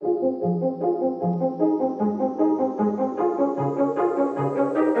So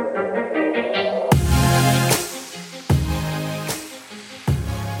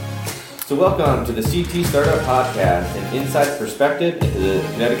welcome to the CT Startup Podcast, an inside perspective into the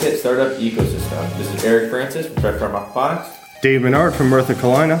Connecticut startup ecosystem. This is Eric Francis from Fresh Farm Aquaponics. Dave Menard from Merthyr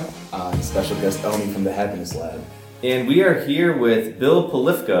Carolina. Special guest Oni from the Happiness Lab. And we are here with Bill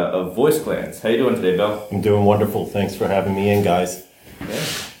Polifka of VoiceGlance. How you doing today, Bill? I'm doing wonderful. Thanks for having me in, guys. Okay.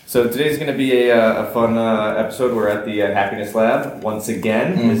 So today's going to be a fun episode. We're at the Happiness Lab once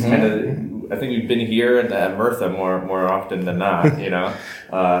again. Mm-hmm. It's kind of, I think we've been here at Merthyr more often than not, you know.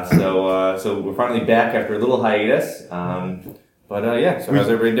 So we're finally back after a little hiatus. So how's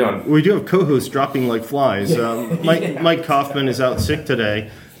everybody doing? We do have co-hosts dropping like flies. Mike Kaufman is out sick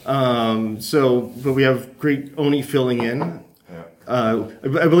today. But we have great Oni filling in. Yeah.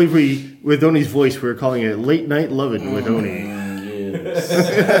 I believe with Oni's voice, we were calling it Late Night Lovin' with Oni. Yes.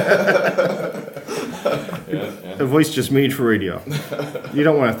 Yeah. A voice just made for radio. You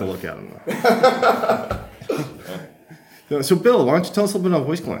don't want to have to look at him, though. So, Bill, why don't you tell us a little bit about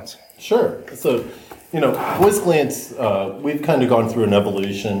VoiceGlance? Sure. So, VoiceGlance, we've kind of gone through an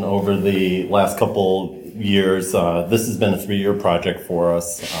evolution over the last couple years. This has been a 3-year project for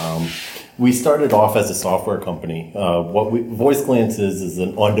us. We started off as a software company. VoiceGlance is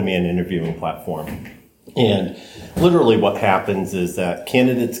an on-demand interviewing platform. And literally what happens is that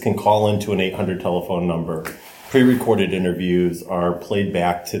candidates can call into an 800 telephone number. Pre-recorded interviews are played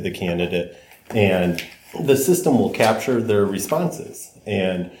back to the candidate, and the system will capture their responses.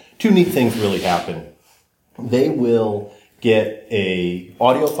 And two neat things really happen. They will get a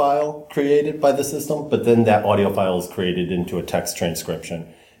audio file created by the system, but then that audio file is created into a text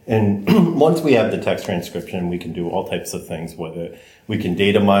transcription. And once we have the text transcription, we can do all types of things with it. We can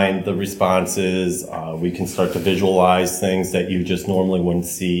data mine the responses. We can start to visualize things that you just normally wouldn't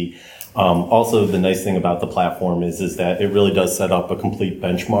see. Also, the nice thing about the platform is that it really does set up a complete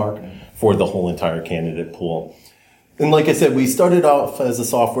benchmark for the whole entire candidate pool. And like I said, we started off as a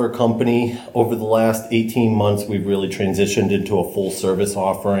software company. Over the last 18 months, we've really transitioned into a full service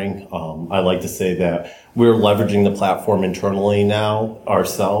offering. I like to say that we're leveraging the platform internally now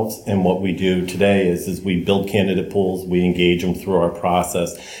ourselves. And what we do today is we build candidate pools, we engage them through our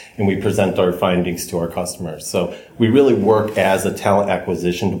process, and we present our findings to our customers. So we really work as a talent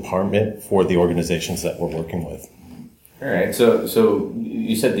acquisition department for the organizations that we're working with. All right. So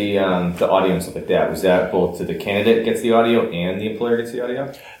you said the audio and stuff like that. Was that both to the candidate gets the audio and the employer gets the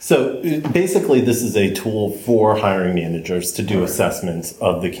audio? So basically, this is a tool for hiring managers to do assessments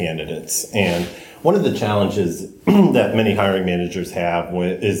of the candidates. And one of the challenges that many hiring managers have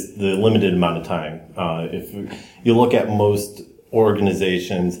is the limited amount of time. If you look at most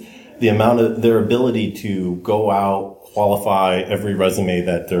organizations, the amount of their ability to go out, qualify every resume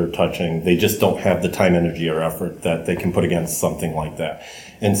that they're touching, they just don't have the time, energy, or effort that they can put against something like that.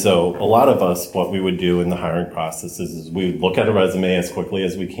 And so a lot of us, what we would do in the hiring process is we would look at a resume as quickly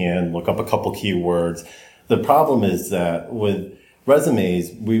as we can, look up a couple keywords. The problem is that with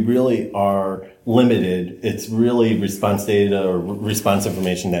resumes, we really are limited. It's really response data or response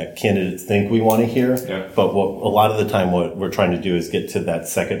information that candidates think we want to hear. Yeah. But a lot of the time what we're trying to do is get to that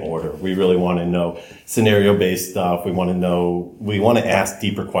second order. We really want to know scenario-based stuff. We want to ask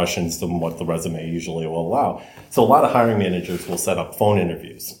deeper questions than what the resume usually will allow. So a lot of hiring managers will set up phone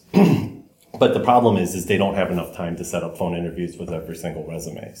interviews. But the problem is they don't have enough time to set up phone interviews with every single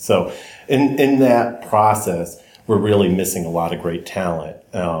resume. So in that process, we're really missing a lot of great talent.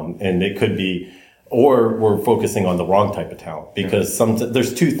 And it could be, or we're focusing on the wrong type of talent, because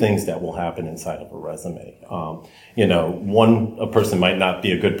there's two things that will happen inside of a resume. A person might not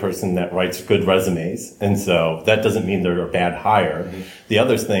be a good person that writes good resumes. And so that doesn't mean they're a bad hire. Mm-hmm. The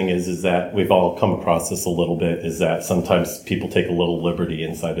other thing is that we've all come across this a little bit, is that sometimes people take a little liberty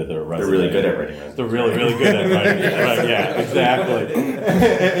inside of their resume. They're really good at writing resumes. They're really, really good at writing. Right, yeah, exactly.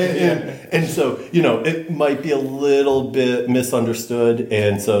 And so, it might be a little bit misunderstood.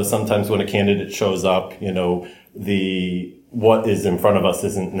 And so sometimes when a candidate shows up, what is in front of us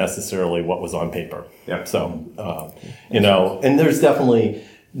isn't necessarily what was on paper. Yeah. So, and there's definitely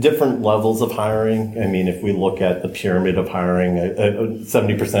different levels of hiring. I mean, if we look at the pyramid of hiring,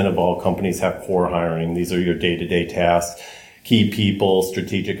 70% of all companies have core hiring. These are your day-to-day tasks, key people,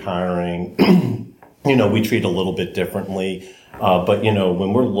 strategic hiring. We treat a little bit differently. But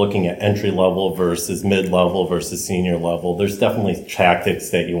when we're looking at entry level versus mid level versus senior level, there's definitely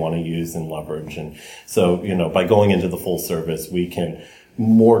tactics that you want to use and leverage. And so, by going into the full service, we can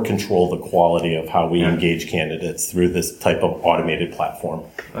more control the quality of how we engage candidates through this type of automated platform.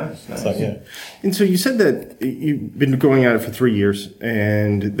 Nice. So, yeah. And so you said that you've been going at it for 3 years,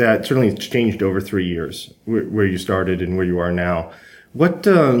 and that certainly has changed over 3 years, where you started and where you are now. What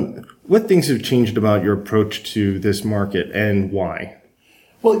things have changed about your approach to this market, and why?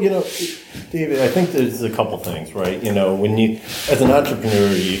 Well, David, I think there's a couple things, right? When you, as an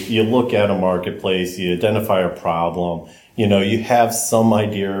entrepreneur, you look at a marketplace, you identify a problem, you have some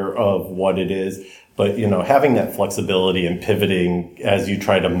idea of what it is, but, having that flexibility and pivoting as you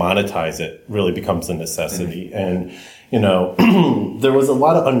try to monetize it really becomes a necessity. And, there was a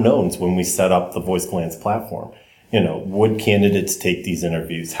lot of unknowns when we set up the Voice Glance platform. Would candidates take these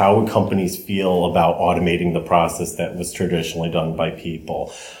interviews? How would companies feel about automating the process that was traditionally done by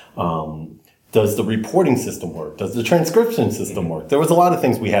people? Does the reporting system work? Does the transcription system work? There was a lot of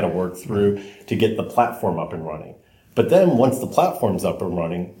things we had to work through to get the platform up and running. But then once the platform's up and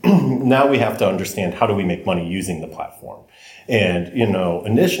running, now we have to understand, how do we make money using the platform? And,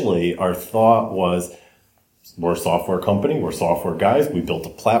 initially our thought was, we're a software company, we're software guys, we built a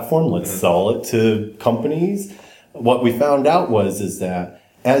platform, let's sell it to companies. What we found out is that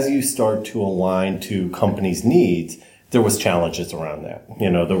as you start to align to companies' needs, there was challenges around that.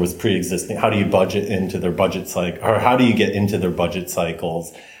 There was pre-existing, how do you budget into their budget cycle, or how do you get into their budget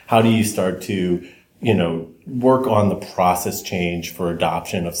cycles? How do you start to, work on the process change for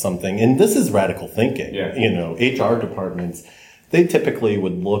adoption of something? And this is radical thinking. Yeah. HR departments, they typically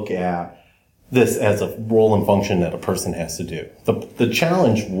would look at this as a role and function that a person has to do. The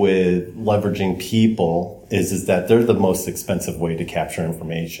challenge with leveraging people is that they're the most expensive way to capture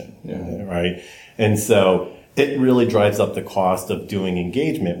information, right? And so it really drives up the cost of doing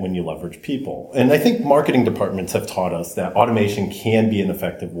engagement when you leverage people. And I think marketing departments have taught us that automation can be an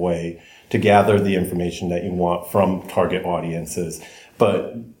effective way to gather the information that you want from target audiences.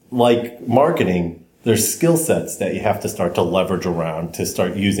 But like marketing, there's skill sets that you have to start to leverage around to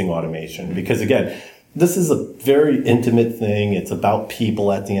start using automation. Because again, this is a very intimate thing. It's about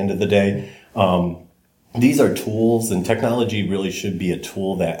people at the end of the day. These are tools, and technology really should be a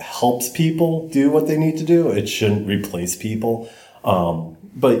tool that helps people do what they need to do. It shouldn't replace people.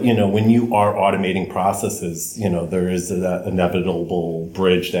 But, when you are automating processes, there is that inevitable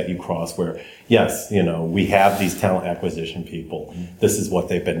bridge that you cross where, yes, we have these talent acquisition people. This is what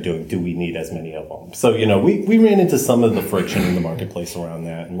they've been doing. Do we need as many of them? So, we ran into some of the friction in the marketplace around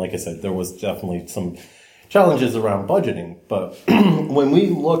that. And like I said, there was definitely some challenges around budgeting. But when we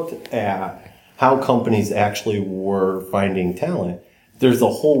looked at how companies actually were finding talent, there's a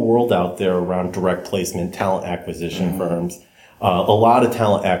whole world out there around direct placement, talent acquisition firms. A lot of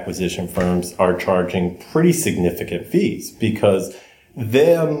talent acquisition firms are charging pretty significant fees because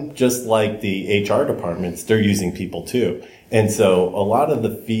them, just like the HR departments, they're using people too. And so a lot of the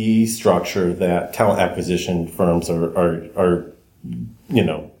fee structure that talent acquisition firms are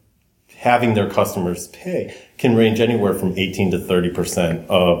having their customers pay can range anywhere from 18 to 30%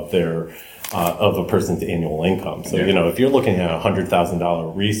 of their of a person's annual income. So, if you're looking at a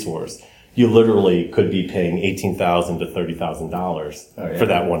 $100,000 resource, you literally could be paying $18,000 to $30,000 for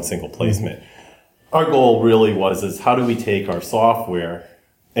that one single placement. Our goal really is how do we take our software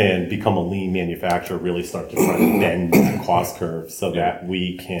and become a lean manufacturer, really start to try to bend the cost curve so that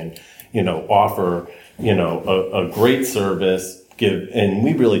we can, offer, a great service, and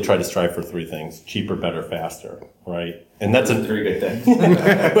we really try to strive for three things: cheaper, better, faster, right? And that's a three good things.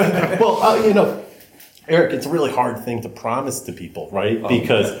 Well, Eric, it's a really hard thing to promise to people, right?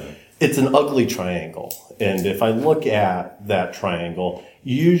 Because it's an ugly triangle. And if I look at that triangle,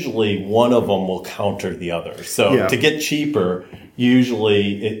 usually one of them will counter the other. So to get cheaper,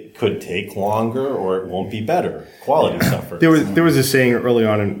 usually it could take longer or it won't be better. Quality suffers. There was a saying early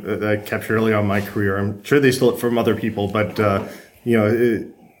on that I captured early on in my career. I'm sure they stole it from other people, but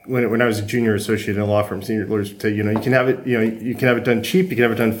when I was a junior associate in a law firm, senior lawyers would say, you can have it done cheap, you can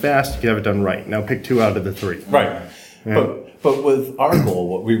have it done fast, you can have it done right. Now pick two out of the three. Right. Yeah. But with our goal,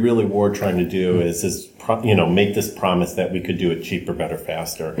 what we really were trying to do is make this promise that we could do it cheaper, better,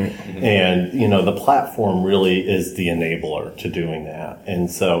 faster. Mm-hmm. And, the platform really is the enabler to doing that.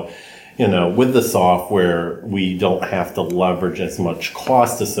 And so, with the software, we don't have to leverage as much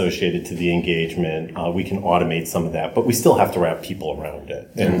cost associated to the engagement. We can automate some of that, but we still have to wrap people around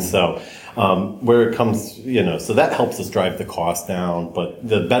it. Mm-hmm. And so, where it comes, so that helps us drive the cost down. But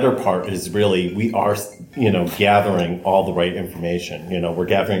the better part is really we are, gathering all the right information. We're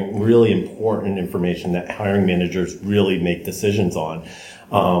gathering really important information that hiring managers really make decisions on.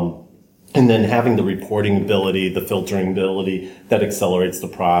 And then having the reporting ability, the filtering ability that accelerates the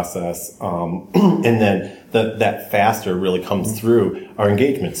process. And then that faster really comes through our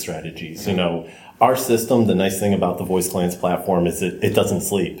engagement strategies. You know, our system, the nice thing about the Voice Glance platform is it doesn't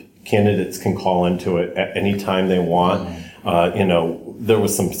sleep. Candidates can call into it at any time they want. You know, there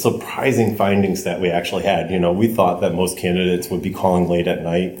was some surprising findings that we actually had. You know, we thought that most candidates would be calling late at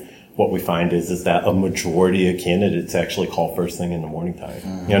night. What we find is that a majority of candidates actually call first thing in the morning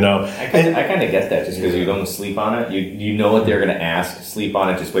time. You know, I kind of get that just because you don't sleep on it. You know what they're going to ask. Sleep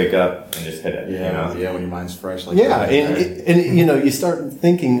on it. Just wake up and just hit it. Yeah, you know? yeah. When your mind's fresh, like yeah, and you know, you start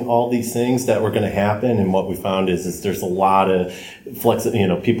thinking all these things that were going to happen, and what we found is there's a lot of flex. You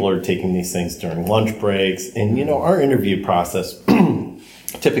know, people are taking these things during lunch breaks, and you know, our interview process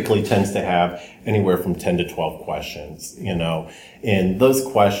typically tends to have anywhere from 10 to 12 questions, you know, and those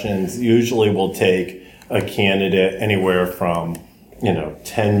questions usually will take a candidate anywhere from, you know,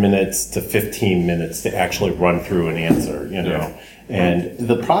 10 minutes to 15 minutes to actually run through an answer, you know, and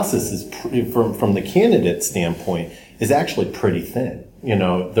the process is from the candidate standpoint is actually pretty thin. You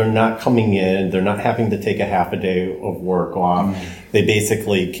know, they're not coming in, they're not having to take a half a day of work off. They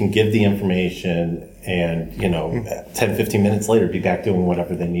basically can give the information and, you know, 10, 15 minutes later, be back doing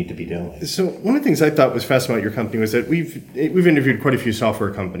whatever they need to be doing. So one of the things I thought was fascinating about your company was that we've interviewed quite a few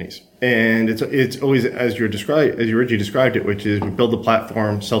software companies, and it's always as you originally described it, which is we build the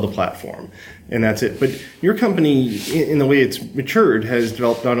platform, sell the platform, and that's it. But your company, in the way it's matured, has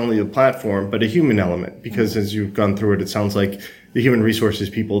developed not only the platform but a human element, because as you've gone through it, it sounds like the human resources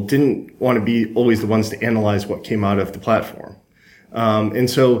people didn't want to be always the ones to analyze what came out of the platform, and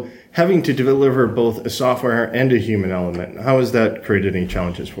so having to deliver both a software and a human element, how has that created any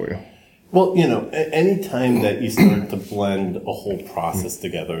challenges for you? Well, you know, any time that you start to blend a whole process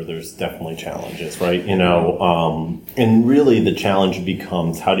together, there's definitely challenges, right? You know, and really the challenge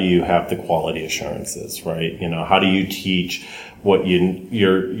becomes how do you have the quality assurances, right? You know, how do you teach what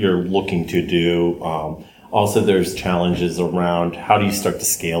you're looking to do? Also, there's challenges around how do you start to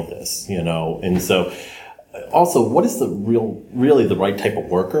scale this, you know, and so. Also, what is really the right type of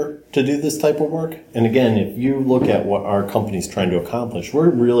worker to do this type of work? And again, if you look at what our company's trying to accomplish, we're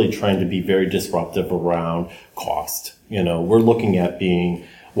really trying to be very disruptive around cost. You know, we're looking at being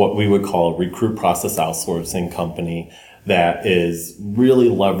what we would call a recruit process outsourcing company that is really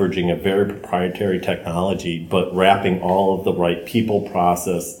leveraging a very proprietary technology, but wrapping all of the right people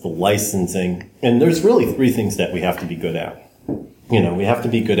process, the licensing. And there's really three things that we have to be good at. You know, we have to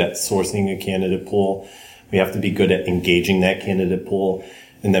be good at sourcing a candidate pool. We have to be good at engaging that candidate pool.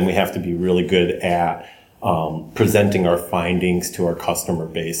 And then we have to be really good at presenting our findings to our customer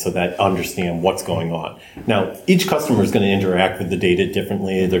base so that understand what's going on. Now, each customer is going to interact with the data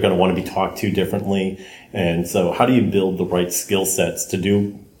differently. They're going to want to be talked to differently. And so how do you build the right skill sets to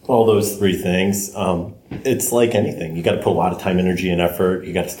do all those three things? It's like anything. You got to put a lot of time, energy, and effort.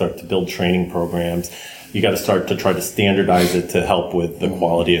 You got to start to build training programs. You got to start to try to standardize it to help with the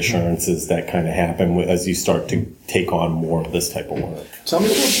quality assurances that kind of happen as you start to take on more of this type of work. Tell me a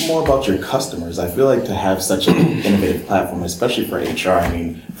little more about your customers. I feel like to have such an innovative platform, especially for HR, I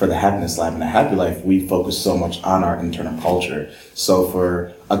mean, for the Happiness Lab and the Happy Life, we focus so much on our internal culture. So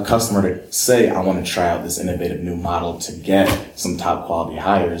for a customer to say, I want to try out this innovative new model to get some top quality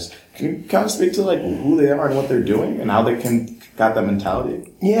hires, can you kind of speak to like who they are and what they're doing and how they got that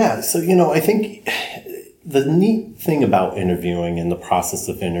mentality? Yeah. So, you know, I think the neat thing about interviewing and the process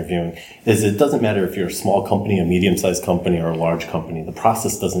of interviewing is it doesn't matter if you're a small company, a medium-sized company, or a large company. The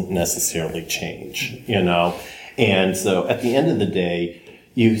process doesn't necessarily change, you know? And so at the end of the day,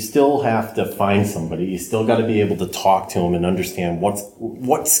 you still have to find somebody. You still got to be able to talk to them and understand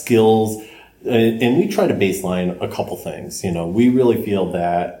what skills. And we try to baseline a couple things. You know, we really feel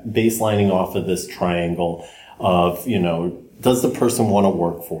that baselining off of this triangle of, you know, does the person want to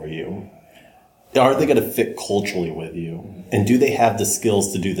work for you? Are they going to fit culturally with you? And do they have the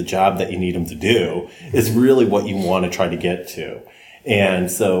skills to do the job that you need them to do is really what you want to try to get to.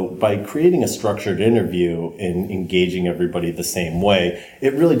 And so by creating a structured interview and engaging everybody the same way,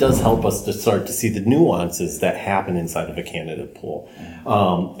 it really does help us to start to see the nuances that happen inside of a candidate pool.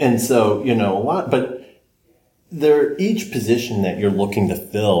 And so, you know, but each position that you're looking to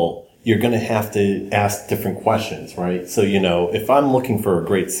fill, you're going to have to ask different questions, right? So, you know, if I'm looking for a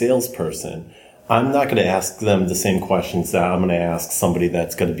great salesperson, I'm not going to ask them the same questions that I'm going to ask somebody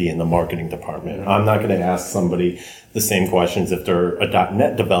that's going to be in the marketing department. I'm not going to ask somebody the same questions if they're a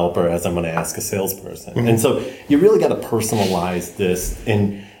 .NET developer as I'm going to ask a salesperson. And so you really got to personalize this.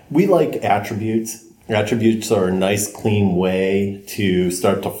 And we like attributes, Attributes are a nice, clean way to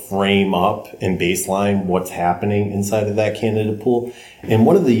start to frame up and baseline what's happening inside of that candidate pool. And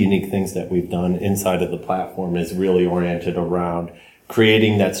one of the unique things that we've done inside of the platform is really oriented around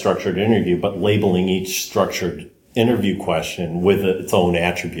creating that structured interview, but labeling each structured interview question with its own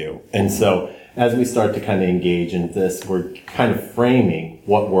attribute. And so as we start to kind of engage in this, we're kind of framing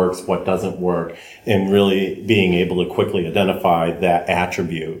what works, what doesn't work, and really being able to quickly identify that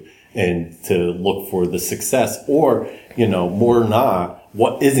attribute and to look for the success or, more not,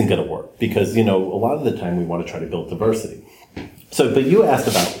 what isn't going to work. Because, a lot of the time we want to try to build diversity. So, but you asked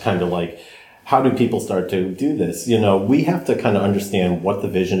about kind of like, how do people start to do this? We have to kind of understand what the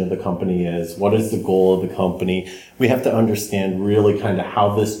vision of the company is. What is the goal of the company? We have to understand really kind of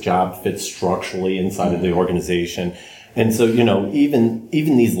how this job fits structurally inside of the organization. And so, even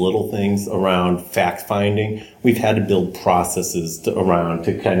these little things around fact finding, we've had to build processes around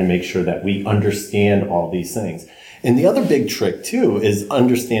to kind of make sure that we understand all these things. And the other big trick too is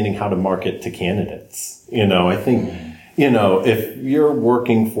understanding how to market to candidates. I think, if you're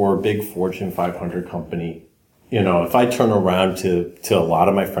working for a big Fortune 500 company, if I turn around to a lot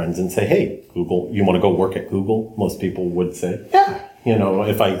of my friends and say, hey, Google, you want to go work at Google? Most people would say, yeah,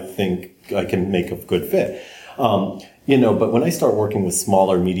 if I think I can make a good fit. But when I start working with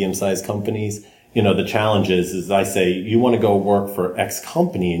smaller, medium-sized companies, the challenge is I say, you want to go work for X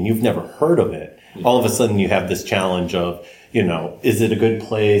company and you've never heard of it. All of a sudden you have this challenge of, is it a good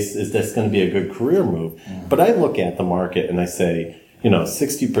place? Is this going to be a good career move? But I look at the market and I say,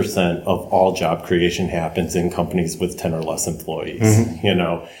 60% of all job creation happens in companies with 10 or less employees,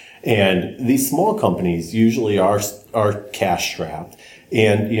 and these small companies usually are cash strapped.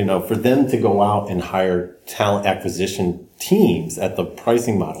 And, for them to go out and hire talent acquisition teams at the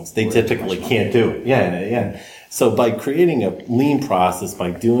pricing models, they typically can't do it. Yeah. So by creating a lean process,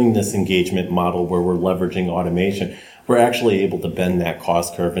 by doing this engagement model where we're leveraging automation, we're actually able to bend that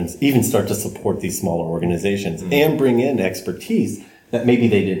cost curve and even start to support these smaller organizations and bring in expertise that maybe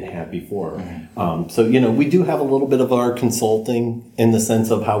they didn't have before. So, we do have a little bit of our consulting in the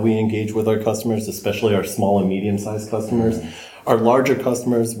sense of how we engage with our customers, especially our small and medium-sized customers. Our larger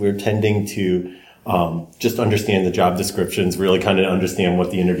customers, we're tending to just understand the job descriptions, really kind of understand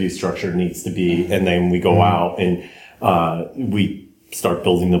what the interview structure needs to be, and then we go out and we start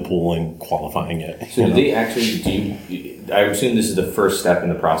building the pool and qualifying it. So do they actually do, I assume this is the first step in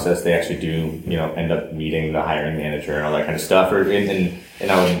the process, they actually do, end up meeting the hiring manager and all that kind of stuff,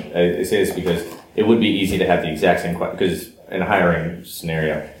 and I say this because it would be easy to have the exact same question, because in a hiring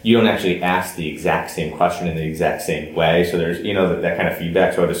scenario, you don't actually ask the exact same question in the exact same way. So there's, that kind of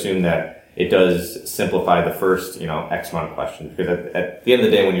feedback. So I'd assume that it does simplify the first, X amount of questions. Because at the end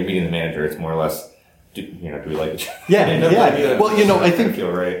of the day, when you're meeting the manager, it's more or less, do we like each other? Yeah. Well, I think, feel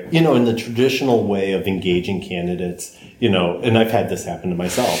right. In the traditional way of engaging candidates, and I've had this happen to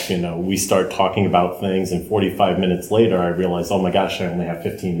myself, we start talking about things and 45 minutes later, I realize, oh my gosh, I only have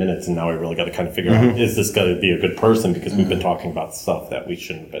 15 minutes. And now I really got to kind of figure out, is this going to be a good person? Because we've been talking about stuff that we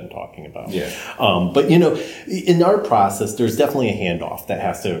shouldn't have been talking about. Yeah. But, in our process, there's definitely a handoff that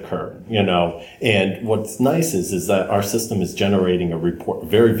has to occur, and what's nice is that our system is generating a report, a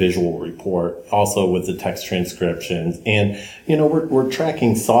very visual report, also with the text transcriptions. And, we're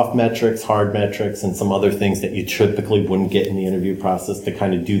tracking soft metrics, hard metrics, and some other things that you typically wouldn't get in the interview process to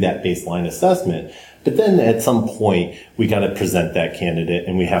kind of do that baseline assessment. But then at some point, we got to present that candidate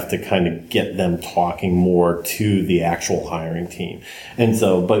and we have to kind of get them talking more to the actual hiring team. And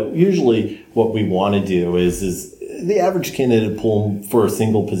so, but usually what we want to do is the average candidate pool for a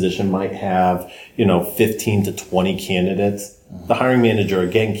single position might have, 15 to 20 candidates. The hiring manager,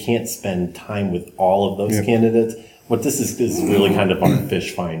 again, can't spend time with all of those candidates. What this is really kind of our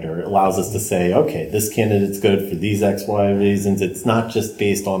fish finder. It allows us to say, okay, this candidate's good for these X, Y reasons. It's not just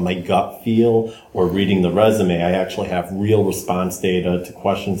based on my gut feel or reading the resume. I actually have real response data to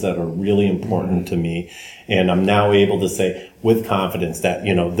questions that are really important to me. And I'm now able to say with confidence that,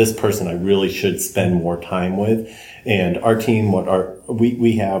 this person I really should spend more time with. And our team,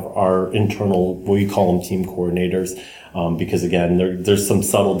 we have our internal, we call them team coordinators, because again, there's some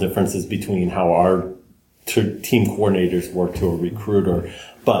subtle differences between how our team coordinators work to a recruiter.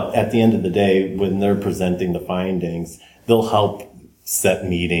 But at the end of the day, when they're presenting the findings, they'll help set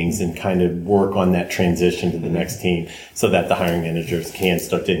meetings and kind of work on that transition to the next team so that the hiring managers can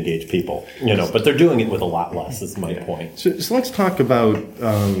start to engage people, but they're doing it with a lot less is my point. So let's talk about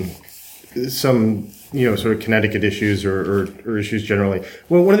some sort of Connecticut issues or issues generally.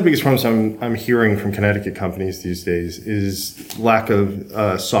 Well, one of the biggest problems I'm hearing from Connecticut companies these days is lack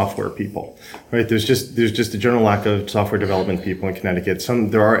of software people. Right? There's just a general lack of software development people in Connecticut.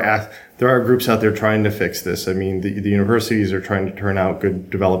 There are groups out there trying to fix this. I mean, the universities are trying to turn out good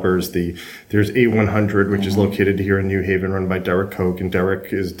developers. There's A100, which is located here in New Haven, run by Derek Koch, and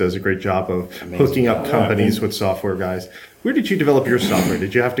Derek does a great job of hooking up companies with software guys. Where did you develop your software?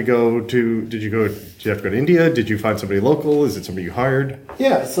 Did you have to go to India? Did you find somebody local? Is it somebody you hired?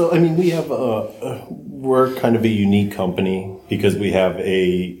 Yeah, so I mean, we're kind of a unique company because we have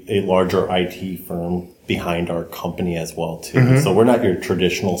a larger IT firm behind our company as well too. Mm-hmm. So we're not your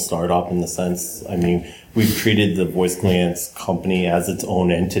traditional startup in the sense, I mean, we've treated the VoiceGlance company as its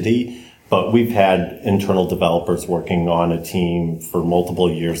own entity, but we've had internal developers working on a team for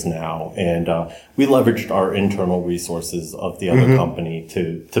multiple years now. And we leveraged our internal resources of the other company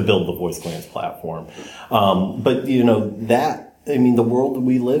to build the VoiceGlance platform. But the world that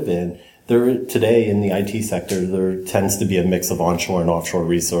we live in, today in the IT sector, there tends to be a mix of onshore and offshore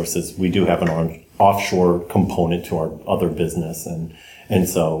resources. We do have an offshore component to our other business. And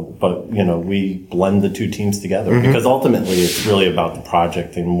so, but, we blend the two teams together because ultimately it's really about the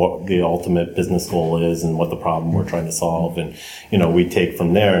project and what the ultimate business goal is and what the problem we're trying to solve. And, we take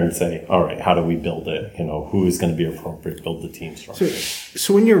from there and say, all right, how do we build it? Who is going to be appropriate to build the team structure?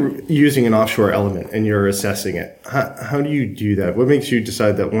 So when you're using an offshore element and you're assessing it, how do you do that? What makes you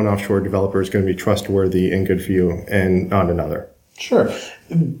decide that one offshore developer is going to be trustworthy and good for you and not another? Sure.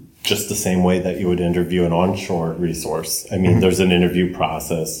 Just the same way that you would interview an onshore resource. I mean, there's an interview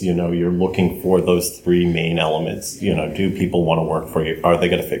process. You're looking for those three main elements. Do people want to work for you? Are they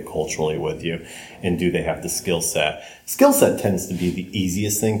going to fit culturally with you? And do they have the skill set? Skill set tends to be the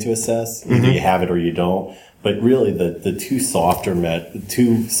easiest thing to assess. Either you have it or you don't. But really the two softer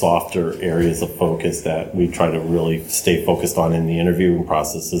areas of focus that we try to really stay focused on in the interviewing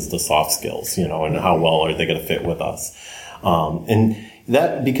process is the soft skills, and how well are they going to fit with us? And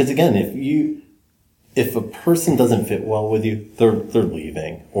that, because again, if a person doesn't fit well with you, they're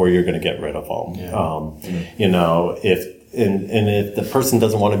leaving, or you're going to get rid of them. Yeah. If the person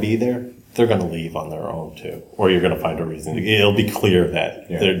doesn't want to be there, they're going to leave on their own too, or you're going to find a reason. It'll be clear that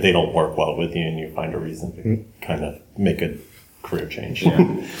they don't work well with you, and you find a reason to kind of make a career change.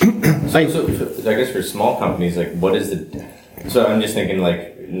 Yeah. So I guess for small companies, like, what is so I'm just thinking,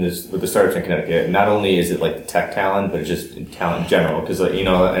 like, with the startups in Connecticut, not only is it like the tech talent, but just talent in general. Because, I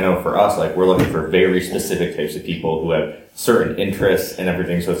know for us, like, we're looking for very specific types of people who have certain interests and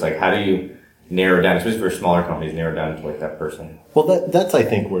everything. So it's like, how do you narrow down, especially for smaller companies, narrow down to like that person? Well, that's I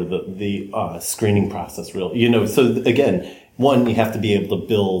think where the screening process really, so again, one, you have to be able to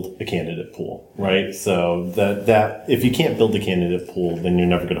build a candidate pool, right? So that if you can't build a candidate pool, then you're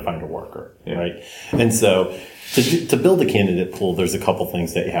never going to find a worker, right? And so to build a candidate pool, there's a couple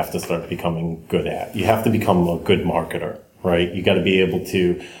things that you have to start becoming good at. You have to become a good marketer, right? You got to be able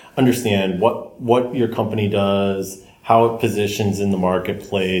to understand what your company does, how it positions in the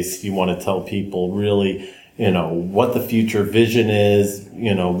marketplace. You want to tell people really, what the future vision is.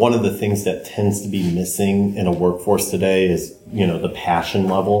 One of the things that tends to be missing in a workforce today is, the passion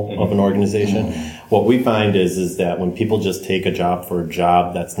level of an organization. What we find is that when people just take a job for a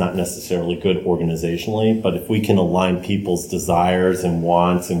job, that's not necessarily good organizationally. But if we can align people's desires and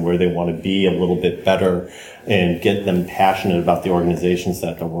wants and where they want to be a little bit better and get them passionate about the organizations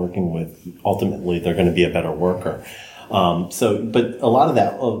that they're working with, ultimately they're going to be a better worker. But a lot of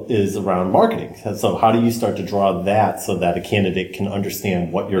that is around marketing. So how do you start to draw that so that a candidate can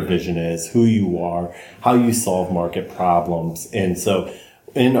understand what your vision is, who you are, how you solve market problems? And so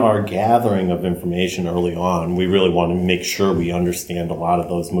in our gathering of information early on, we really want to make sure we understand a lot of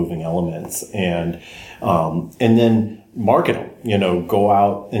those moving elements and then market them, go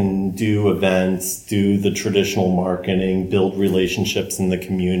out and do events, do the traditional marketing, build relationships in the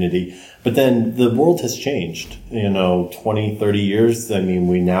community. But then the world has changed, 20, 30 years. I mean,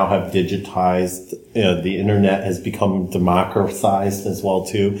 we now have digitized, the internet has become democratized as well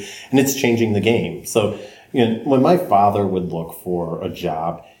too, and it's changing the game. So, when my father would look for a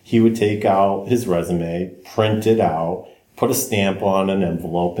job, he would take out his resume, print it out, put a stamp on an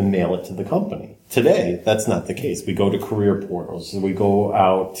envelope and mail it to the company. Today, that's not the case. We go to career portals. We go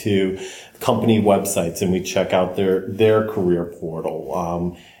out to company websites and we check out their career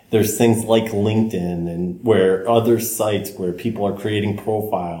portal. There's things like LinkedIn and where other sites where people are creating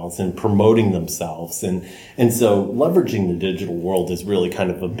profiles and promoting themselves. And so leveraging the digital world is really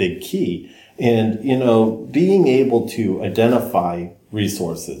kind of a big key. And, being able to identify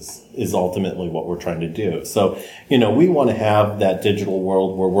resources is ultimately what we're trying to do. So, we want to have that digital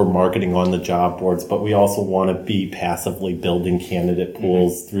world where we're marketing on the job boards, but we also want to be passively building candidate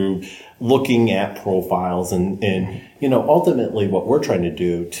pools through looking at profiles and ultimately what we're trying to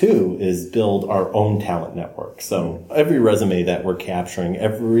do too is build our own talent network. So every resume that we're capturing,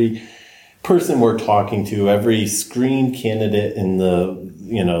 every person we're talking to, every screened candidate in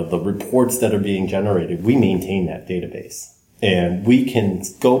the reports that are being generated, we maintain that database. And we can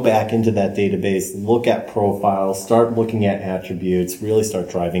go back into that database, look at profiles, start looking at attributes, really start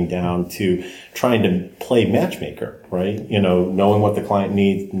driving down to trying to play matchmaker, right? Knowing what the client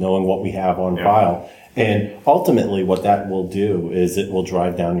needs, knowing what we have on file. And ultimately what that will do is it will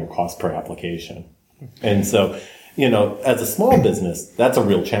drive down your cost per application. And so, as a small business, that's a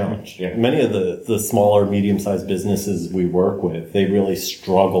real challenge. Yeah. Many of the smaller, medium-sized businesses we work with, they really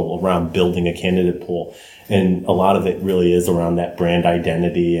struggle around building a candidate pool. And a lot of it really is around that brand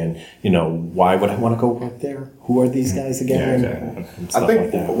identity and, why would I want to go work there? Who are these guys again? Yeah, exactly. I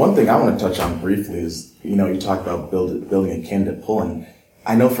think one thing I want to touch on briefly is, you talked about building a candidate pool. And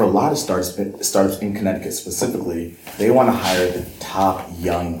I know for a lot of startups in Connecticut specifically, they want to hire the top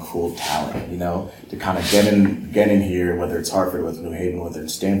young, cool talent, to kind of get in here, whether it's Hartford, whether it's New Haven, whether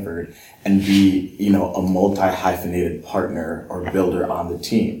it's Stanford, and be, a multi-hyphenated partner or builder on the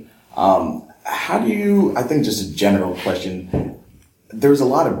team. How do you, I think just a general question, there's a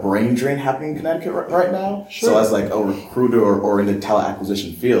lot of brain drain happening in Connecticut right now. Sure. So as like a recruiter or in the talent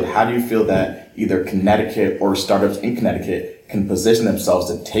acquisition field, how do you feel that either Connecticut or startups in Connecticut can position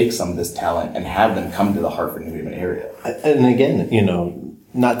themselves to take some of this talent and have them come to the Hartford, New Haven area? And again,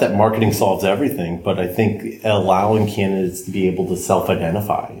 not that marketing solves everything, but I think allowing candidates to be able to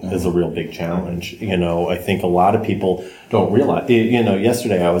self-identify is a real big challenge. I think a lot of people don't realize,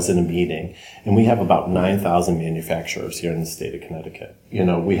 yesterday I was in a meeting and we have about 9,000 manufacturers here in the state of Connecticut.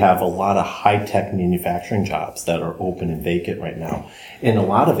 We have a lot of high-tech manufacturing jobs that are open and vacant right now. And a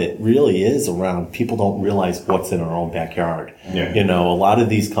lot of it really is around people don't realize what's in our own backyard. Yeah. A lot of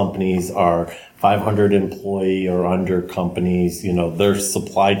these companies are 500 employee or under companies, they're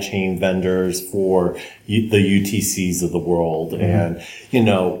supply chain vendors for the UTCs of the world. And,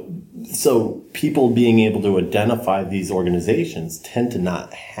 so people being able to identify these organizations tend to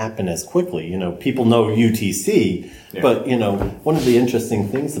not happen as quickly. People know UTC, but, one of the interesting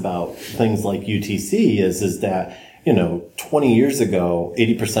things about things like UTC is that, 20 years ago,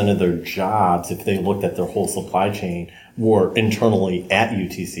 80% of their jobs, if they looked at their whole supply chain, were internally at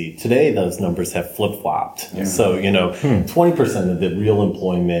UTC. Today, those numbers have flip-flopped. Yeah. So, 20% of the real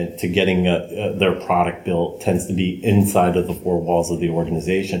employment to getting their product built tends to be inside of the four walls of the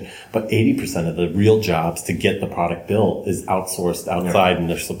organization. But 80% of the real jobs to get the product built is outsourced outside in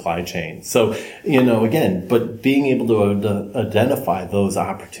their supply chain. So, again, but being able to identify those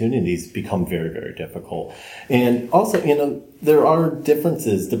opportunities become very, very difficult. And also, there are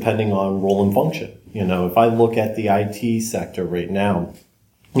differences depending on role and function. If I look at the IT sector right now,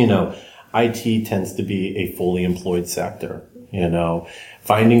 IT tends to be a fully employed sector.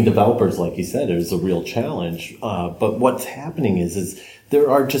 Finding developers, like you said, is a real challenge. But what's happening is there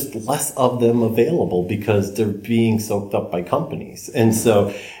are just less of them available because they're being soaked up by companies. And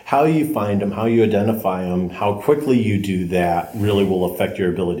so how you find them, how you identify them, how quickly you do that really will affect your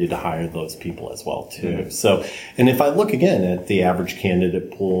ability to hire those people as well, too. Mm-hmm. So, and if I look again at the average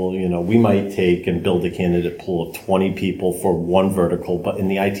candidate pool, we might take and build a candidate pool of 20 people for one vertical, but in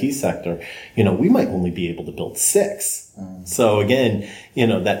the IT sector, we might only be able to build 6. So again,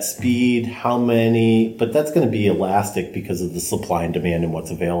 that speed, how many, but that's going to be elastic because of the supply and demand and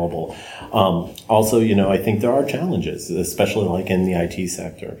what's available. Also, I think there are challenges, especially like in the IT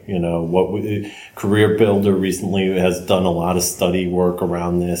sector. Career Builder recently has done a lot of study work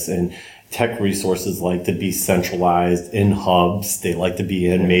around this, and tech resources like to be centralized in hubs. They like to be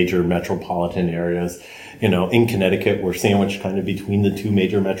in major metropolitan areas. In Connecticut, we're sandwiched kind of between the two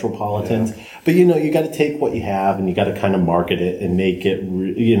major metropolitans. Yeah. But, you got to take what you have and you got to kind of market it and make it,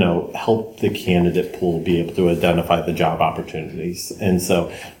 help the candidate pool be able to identify the job opportunities. And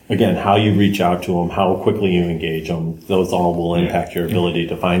so, again, how you reach out to them, how quickly you engage them, those all will impact your ability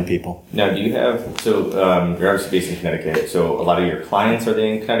to find people. Now, do you have, you're obviously based in Connecticut, so a lot of your clients, are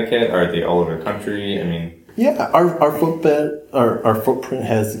they in Connecticut? Or are they all over the country? Yeah, our footprint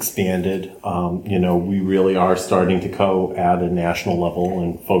has expanded. We really are starting to go at a national level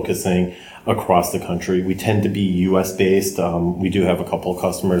and focusing across the country. We tend to be U.S. based. We do have a couple of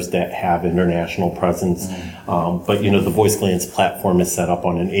customers that have international presence, but the Voice Glance platform is set up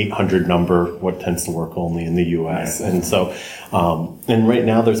on an 800 number, what tends to work only in the U.S. And so, and right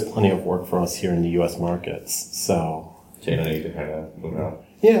now there's plenty of work for us here in the U.S. markets. So you don't need to kind of move out.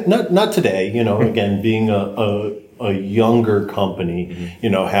 Yeah, not today. Again, being a younger company,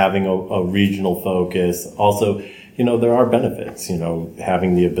 having a regional focus. Also, there are benefits,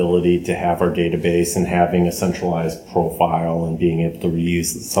 having the ability to have our database and having a centralized profile and being able to reuse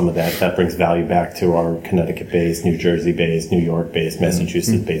some of that brings value back to our Connecticut-based, New Jersey-based, New York-based,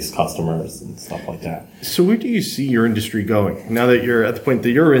 Massachusetts-based customers and stuff like that. So where do you see your industry going? Now that you're at the point that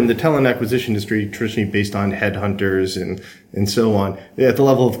you're in, the talent acquisition industry, traditionally based on headhunters and so on, at the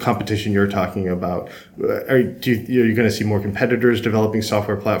level of competition you're talking about, are you going to see more competitors developing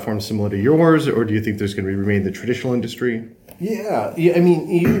software platforms similar to yours, or do you think there's going to remain the traditional industry? Yeah. I mean,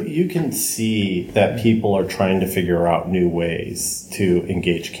 you can see that people are trying to figure out new ways to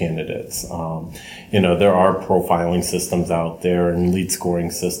engage candidates. There are profiling systems out there and lead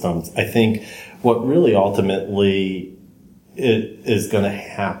scoring systems. I think what really ultimately is going to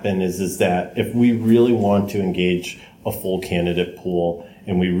happen is that if we really want to engage a full candidate pool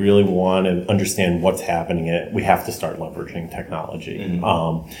and we really want to understand what's happening, we have to start leveraging technology.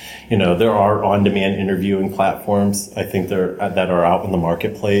 There are on-demand interviewing platforms, I think that are out in the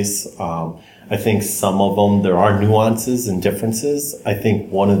marketplace. I think some of them, there are nuances and differences. I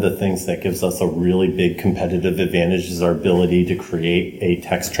think one of the things that gives us a really big competitive advantage is our ability to create a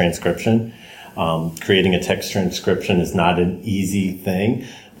text transcription. Creating a text transcription is not an easy thing,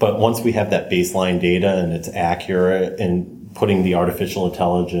 but once we have that baseline data and it's accurate and putting the artificial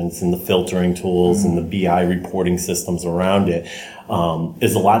intelligence and the filtering tools and the BI reporting systems around it,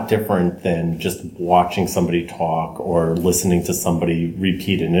 is a lot different than just watching somebody talk or listening to somebody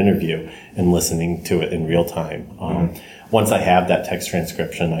repeat an interview and listening to it in real time. Once I have that text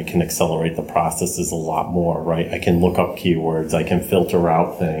transcription, I can accelerate the processes a lot more, right? I can look up keywords. I can filter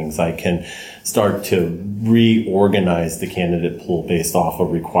out things. I can start to reorganize the candidate pool based off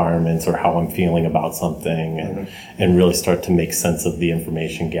of requirements or how I'm feeling about something and really start to make sense of the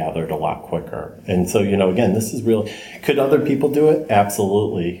information gathered a lot quicker. And so, again, this is really, could other people do it?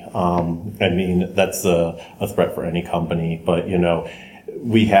 Absolutely. That's a threat for any company, but,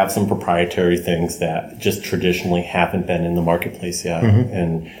 we have some proprietary things that just traditionally haven't been in the marketplace yet.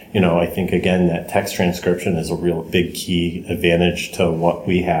 And, I think, again, that text transcription is a real big key advantage to what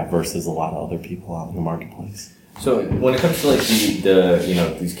we have versus a lot of other people out in the marketplace. So when it comes to like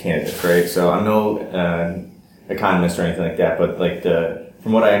these candidates, right? So I'm no economist or anything like that, but like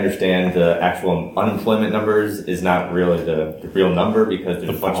from what I understand, the actual unemployment numbers is not really the real number because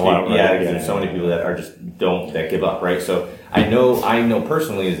there's a bunch of people, because there's so many people that are just that give up, right? So I know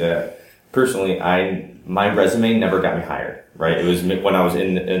personally my resume never got me hired, right? It was when I was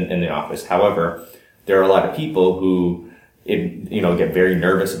in the office. However, there are a lot of people who get very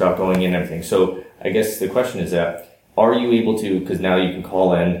nervous about going in and everything. So I guess the question is that, are you able to, because now you can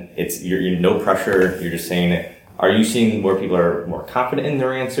call in, you're no pressure, you're just saying it. Are you seeing where people are more confident in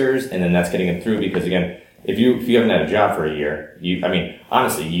their answers and then that's getting them through? Because again, if you haven't had a job for a year,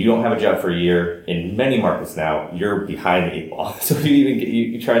 honestly, you don't have a job for a year in many markets now, you're behind the 8 ball. So if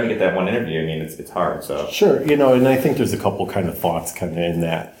you try to get that one interview, it's hard. So sure, and I think there's a couple kind of thoughts kind of in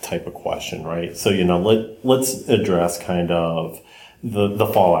that type of question, right? So, let's address kind of the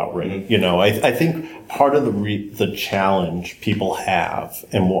fallout rate. I think part of the challenge people have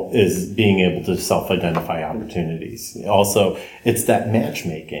is being able to self-identify opportunities. Also, it's that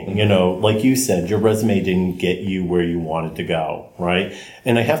matchmaking. Like you said, your resume didn't get you where you wanted to go, right?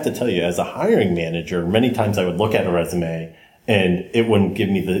 And I have to tell you, as a hiring manager, many times I would look at a resume and it wouldn't give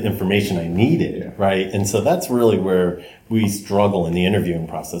me the information I needed, right? And so that's really where we struggle in the interviewing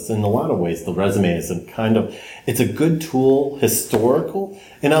process. In a lot of ways, the resume is it's a good tool, historical.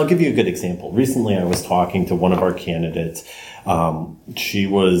 And I'll give you a good example. Recently, I was talking to one of our candidates. She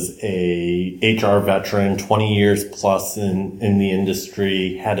was a HR veteran, 20 years plus in the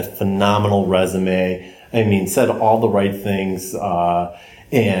industry, had a phenomenal resume. Said all the right things. But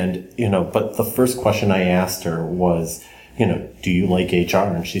the first question I asked her was, do you like HR?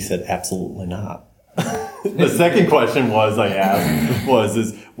 And she said, absolutely not. The second question I asked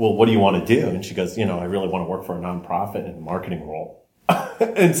well, what do you want to do? And she goes, I really want to work for a nonprofit in a marketing role.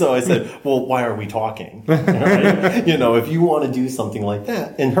 And so I said, well, why are we talking? Right? If you want to do something like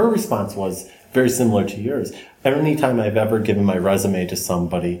that. And her response was, very similar to yours. Every time I've ever given my resume to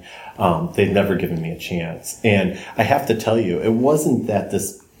somebody, they've never given me a chance. And I have to tell you, it wasn't that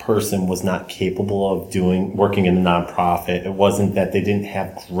this person was not capable of working in a nonprofit. It wasn't that they didn't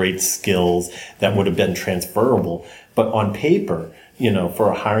have great skills that would have been transferable. But on paper, for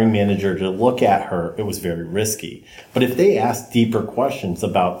a hiring manager to look at her, it was very risky. But if they asked deeper questions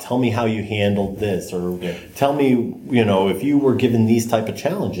about, tell me how you handled this, or tell me, if you were given these type of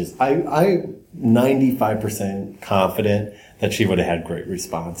challenges, I'm 95% confident that she would have had great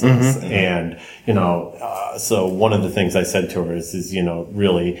responses. And, so one of the things I said to her is,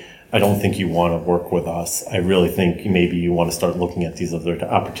 really, I don't think you want to work with us. I really think maybe you want to start looking at these other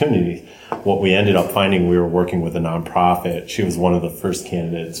opportunities. What we ended up finding, we were working with a nonprofit. She was one of the first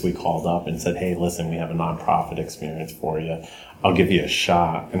candidates we called up and said, hey, listen, we have a nonprofit experience for you. I'll give you a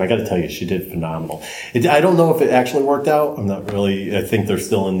shot. And I got to tell you, she did phenomenal. I don't know if it actually worked out. I think they're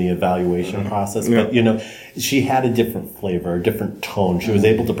still in the evaluation process, but she had a different flavor, a different tone. She was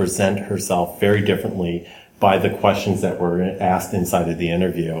able to present herself very differently by the questions that were asked inside of the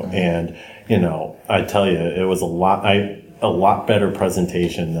interview. And, I tell you, it was a lot better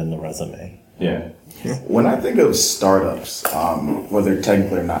presentation than the resume. Yeah. When I think of startups, whether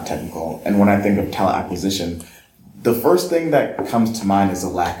technical or not technical, and when I think of talent acquisition, the first thing that comes to mind is a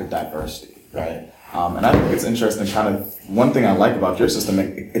lack of diversity, right? And I think it's interesting, one thing I like about your system,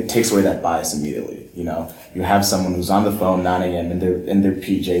 it takes away that bias immediately. You have someone who's on the phone 9 a.m. in their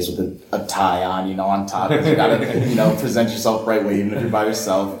PJs with a tie on, on top. You gotta, present yourself right way, even if you're by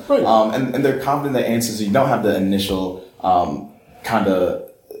yourself. Right. And they're confident in the answers. You don't have the initial,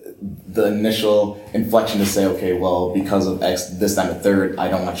 the initial inflection to say, okay, well, because of X, this, that, and the third, I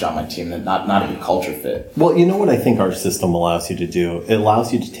don't want you on my team. And not a good culture fit. Well, you know what I think our system allows you to do? It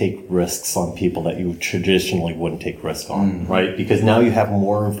allows you to take risks on people that you traditionally wouldn't take risks on, right? Because now you have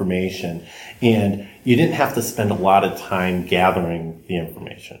more information, and you didn't have to spend a lot of time gathering the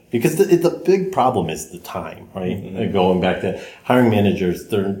information. Because the big problem is the time, right? Going back to hiring managers,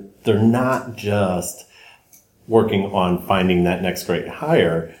 they're not just working on finding that next great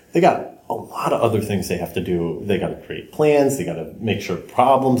hire. They got a lot of other things they have to do. They got to create plans. They got to make sure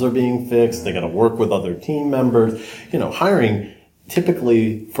problems are being fixed. They got to work with other team members. Hiring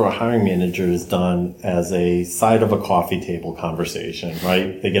typically for a hiring manager is done as a side of a coffee table conversation,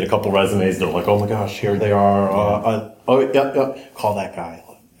 right? They get a couple resumes. They're like, oh my gosh, here they are. Call that guy.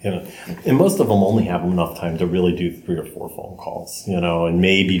 And most of them only have enough time to really do 3 or 4 phone calls, and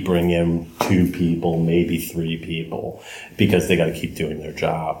maybe bring in 2 people, maybe 3 people, because they got to keep doing their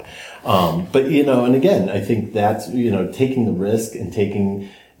job. But, and again, I think that's, taking the risk and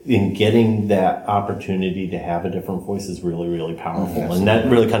getting that opportunity to have a different voice is really, really powerful. And that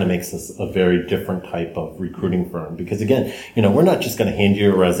really kind of makes us a very different type of recruiting firm. Because again, we're not just going to hand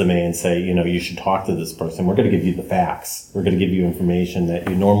you a resume and say, you should talk to this person. We're going to give you the facts. We're going to give you information that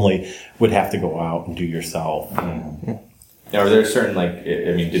you normally would have to go out and do yourself. Now, are there certain,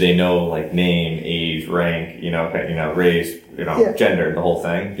 do they know, name, age, rank, race, gender, the whole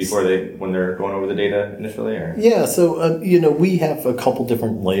thing when they're going over the data initially? Or? Yeah, so, we have a couple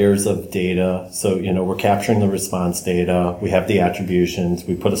different layers of data. So, we're capturing the response data. We have the attributions.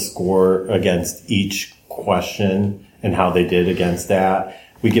 We put a score against each question and how they did against that.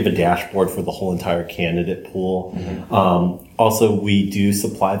 We give a dashboard for the whole entire candidate pool. Also, we do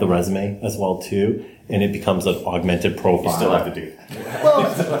supply the resume as well, too. And it becomes an augmented profile. You still have to do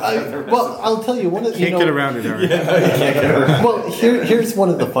that. Well, I'll tell you one of the Can't get around it, Eric. Well, here's one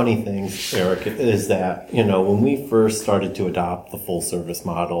of the funny things, Eric, is that when we first started to adopt the full service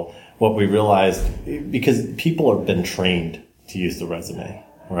model, what we realized, because people have been trained to use the resume,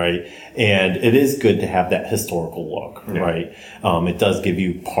 right? And it is good to have that historical look, right? It does give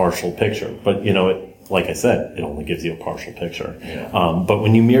you partial picture, but like I said, it only gives you a partial picture. But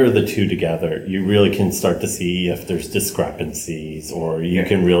when you mirror the two together, you really can start to see if there's discrepancies, or you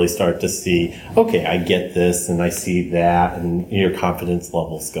can really start to see, okay, I get this and I see that, and your confidence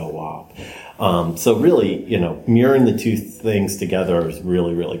levels go up. So really, mirroring the two things together is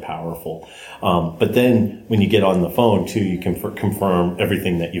really, really powerful. But then when you get on the phone too, you can confirm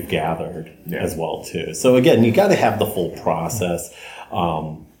everything that you've gathered as well too. So again, you got to have the full process.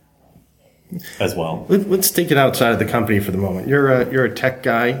 As well. Let's take it outside of the company for the moment. You're a tech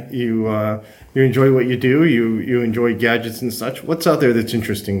guy. You enjoy what you do. You enjoy gadgets and such. What's out there that's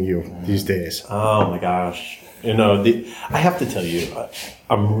interesting you these days? Oh my gosh. I have to tell you,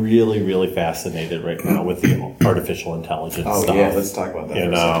 I'm really, really fascinated right now with the artificial intelligence stuff. Oh yeah, let's talk about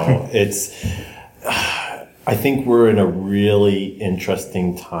that. I think we're in a really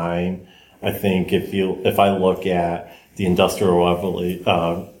interesting time. I think if I look at the industrial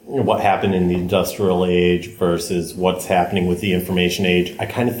what happened in the industrial age versus what's happening with the information age. I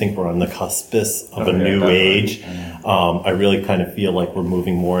kind of think we're on the cuspice of a new age. I really kind of feel like we're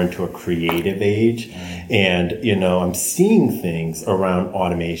moving more into a creative age. And, I'm seeing things around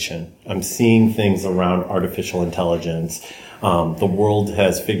automation. I'm seeing things around artificial intelligence. The world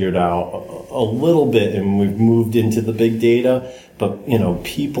has figured out a little bit, and we've moved into the big data, but,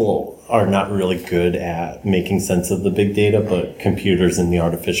 people are not really good at making sense of the big data, but computers and the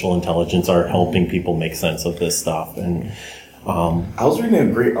artificial intelligence are helping people make sense of this stuff. And I was reading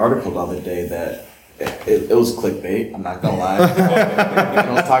a great article the other day that it was clickbait. I'm not gonna lie.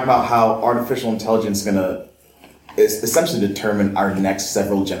 It was talking about how artificial intelligence is essentially determine our next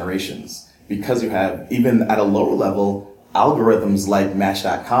several generations, because you have, even at a lower level, algorithms like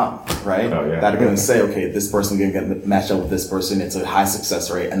Match.com, right? Oh, yeah. That are going to say, okay, this person going to get matched up with this person. It's a high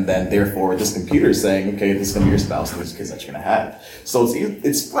success rate. And then therefore this computer is saying, okay, this is going to be your spouse and these kids that you're going to have. So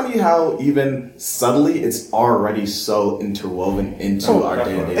it's funny how even subtly it's already so interwoven into our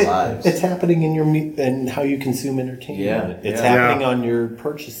day-to-day lives. It's happening in how you consume entertainment. Yeah. It's happening on your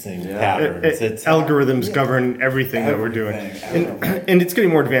purchasing patterns. Algorithms govern everything that we're doing. And it's getting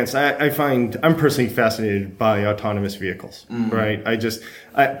more advanced. I find I'm personally fascinated by autonomous vehicles. Right.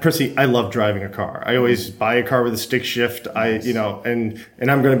 Personally, I love driving a car. I always buy a car with a stick shift. And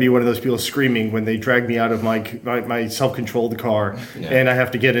I'm going to be one of those people screaming when they drag me out of my self-controlled car, and I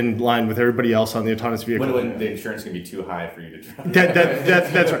have to get in line with everybody else on the autonomous vehicle. When the insurance can be too high for you to drive.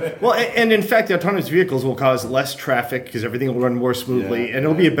 That's right. Well, and in fact, the autonomous vehicles will cause less traffic because everything will run more smoothly, and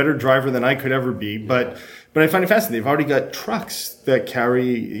it'll be a better driver than I could ever be. But I find it fascinating. They've already got trucks that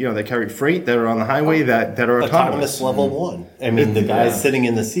carry freight that are on the highway that are autonomous. Level 1. I mean, the guy's sitting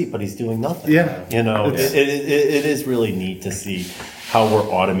in the seat, but he's doing nothing. Yeah. It is really neat to see how we're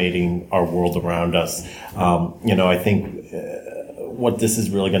automating our world around us. I think what this is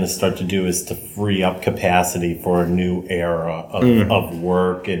really going to start to do is to free up capacity for a new era of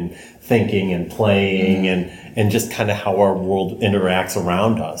work and thinking and playing and just kind of how our world interacts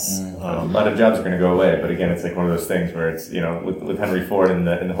around us. A lot of jobs are going to go away, but again, it's like one of those things where it's, with Henry Ford and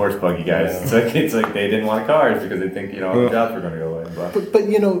the horse buggy guys, it's like they didn't want cars because they think, the jobs were going to go away.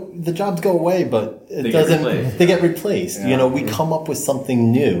 But the jobs go away, but they get replaced. Yeah. We come up with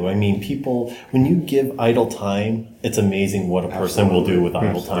something new. I mean, people, when you give idle time, it's amazing what a person will do with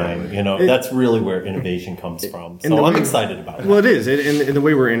idle time. That's really where innovation comes from. So I'm excited about it. Well, it is. And the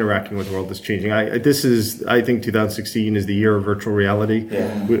way we're interacting with the world is changing. I think 2016 is the year of virtual reality.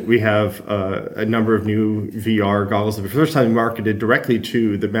 Yeah. We have a number of new VR goggles that for the first time marketed directly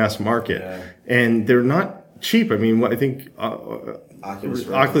to the mass market. Yeah. And they're not cheap. I mean, I think Oculus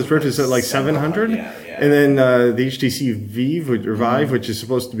Rift is at like $700. Yeah. And then the HTC Vive, which is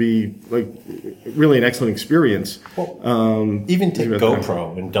supposed to be like really an excellent experience. Well, even take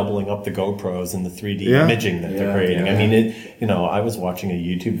GoPro and doubling up the GoPros and the 3D imaging that they're creating. Yeah. I mean, I was watching a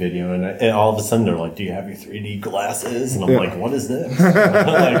YouTube video and all of a sudden they're like, "Do you have your 3D glasses?" And I'm like, "What is this?"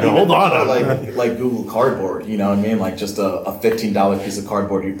 Like, hold on. Like Google Cardboard, you know what I mean? Like just a $15 piece of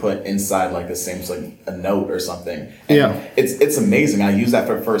cardboard you put inside like the same like a note or something. And it's amazing. I used that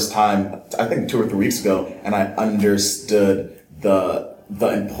for the first time, I think 2 or 3 weeks ago, and I understood the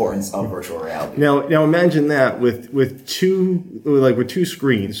importance of virtual reality. Now imagine that with two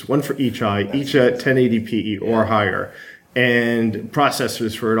screens, one for each eye, each at 1080p or higher, and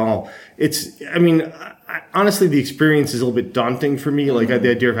processors for it all. Honestly, the experience is a little bit daunting for me. Like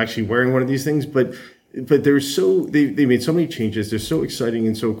the idea of actually wearing one of these things, but they made so many changes. They're so exciting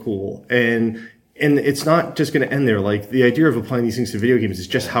and so cool, and it's not just going to end there. Like the idea of applying these things to video games is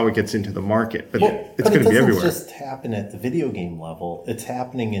just how it gets into the market, but it's going to be everywhere. It doesn't just happen at the video game level; it's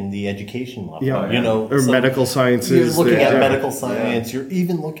happening in the education level. Or medical sciences. You're looking at medical science. You're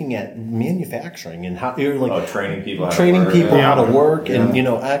even looking at manufacturing and how you're like training people how to work. And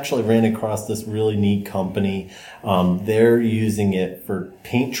I actually ran across this really neat company. They're using it for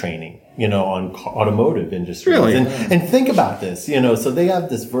paint training. On automotive industries. Really? And think about this, so they have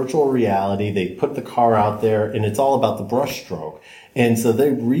this virtual reality, they put the car out there and it's all about the brush stroke. And so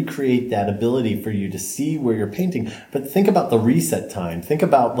they recreate that ability for you to see where you're painting. But think about the reset time. Think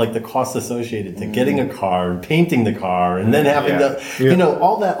about like the cost associated to getting a car and painting the car and then having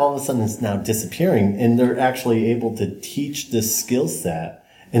all that all of a sudden is now disappearing, and they're actually able to teach this skill set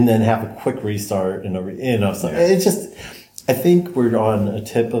and then have a quick restart so it's just, I think we're on a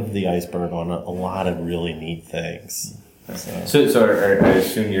tip of the iceberg on a lot of really neat things. So I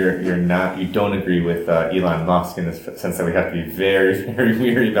assume you don't agree with Elon Musk in the sense that we have to be very, very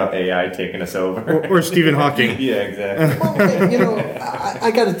weary about AI taking us over. Or Stephen Hawking. Yeah, exactly. Well, you know,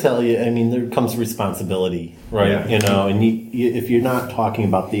 I got to tell you, I mean, there comes responsibility, right? Yeah. You know, and if you're not talking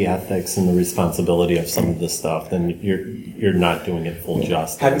about the ethics and the responsibility of some of this stuff, then you're not doing it full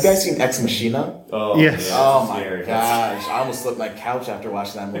justice. Have you guys seen Ex Machina? Oh, Yes. yeah, Oh that's my scary. gosh! I almost slipped my couch after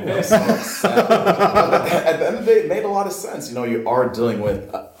watching that movie. I was so upset. At the end of the day, it made a lot of sense. You know, you are dealing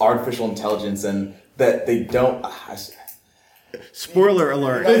with artificial intelligence, and that they don't. Spoiler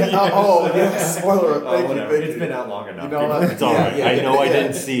alert. Spoiler! Oh, Thank you, whatever. thank It's you. been out long enough. You know what? It's all right. Yeah, I know I yeah.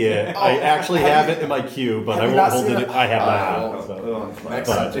 didn't see it. I actually have it in my queue, but I have you won't not hold seen it. it? I have Oh, not. So. Oh, Next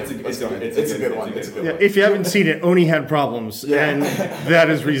But- subject. It's a good one. It's a good Yeah, one. if you haven't seen it, Oni had problems, and that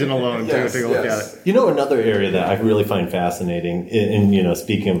is reason alone to take a look at it. You know, another area that I really find fascinating, and you know,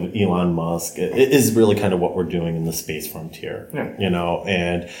 speaking of Elon Musk, it is really kind of what we're doing in the space frontier. Yeah. You know,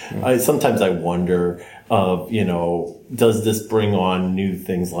 and sometimes I wonder of, you know, does this bring on new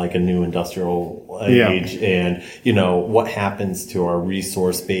things like a new industrial age, and you know what happens to our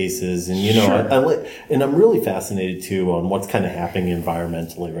resource bases, and you know, Sure. and I'm really fascinated too on what's kind of happening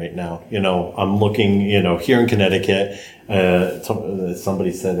environmentally right now. You know, I'm looking, you know, here in Connecticut.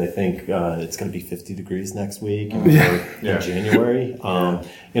 Somebody said, I think it's going to be 50 degrees next week in January.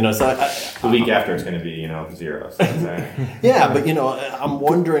 You know, so The week after it's going to be, 0. So yeah, but you know, I'm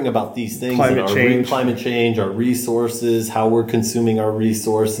wondering about these things, Climate change. climate change, our resources, how we're consuming our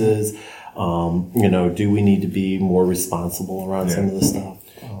resources. You know, do we need to be more responsible around some of this stuff?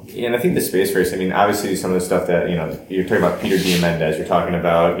 Yeah, and I think the space race, I mean, obviously some of the stuff that, you're talking about Peter Diamandis, you're talking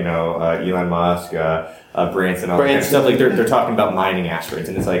about, Elon Musk, Branson, all that kind of stuff. Like they're talking about mining asteroids,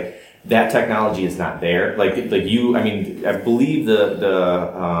 and it's like that technology is not there. I believe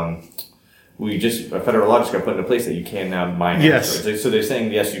a federal law just got put into place that you can now mine asteroids. So they're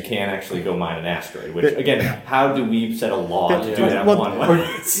saying, yes, you can actually go mine an asteroid, which again, how do we set a law to do that one way?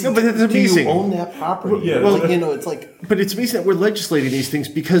 No, but that's Do amazing. you own that property? Yeah. Well, you know, it's like, But it's amazing that we're legislating these things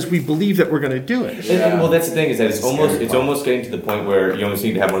because we believe that we're going to do it. And, well, that's the thing is that it's almost getting to the point where you almost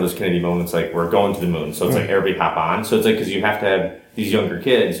need to have one of those Kennedy moments, like we're going to the moon. So it's like everybody hop on. So it's like because you have to have these younger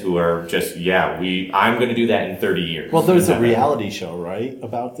kids who are just I'm going to do that in 30 years. well, there's a reality show, right,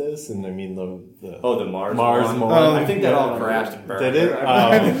 about this, and I mean the Mars Mars one. one. I think that all crashed and burned. Did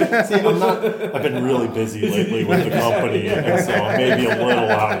it? See, I've been really busy lately with the company, and so I'm maybe a little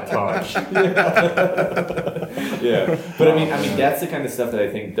out of touch. Yeah, but I mean, that's the kind of stuff that I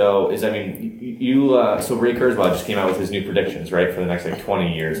think, though, is so Ray Kurzweil just came out with his new predictions, right, for the next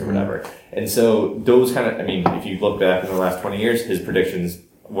 20 years or whatever, and so those kind of, if you look back in the last 20 years, his predictions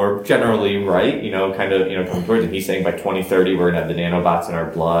were generally right, coming towards it. He's saying by 2030 we're gonna have the nanobots in our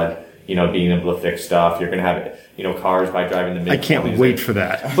blood, being able to fix stuff. You're gonna have cars by driving the mid. I can't wait for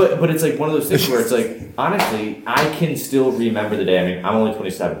that. But it's like one of those things where it's like, honestly, I can still remember the day. I'm only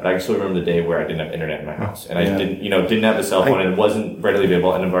 27, but I can still remember the day where I didn't have internet in my house, and I didn't have a cell phone, and it wasn't readily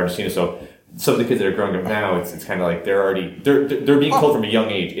available, and I've already seen it. So some of the kids that are growing up now, it's kind of like they're being told from a young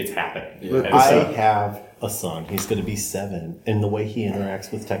age it's happening. Yeah. And I so- have a son. He's going to be 7, and the way he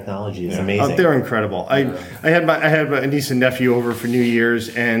interacts with technology is amazing. They're incredible. I had my niece and nephew over for New Year's,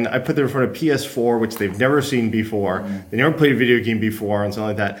 and I put them in front of PS4, which they've never seen before. They never played a video game before, and something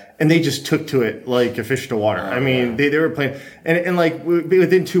like that. And they just took to it like a fish to water. They were playing, and like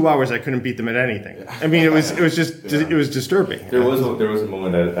within 2 hours, I couldn't beat them at anything. It was disturbing. There was a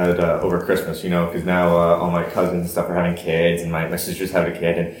moment at over Christmas, because now all my cousins and stuff are having kids, and my sister's having a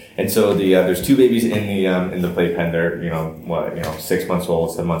kid, and so there's 2 babies in the playpen. They're 6 months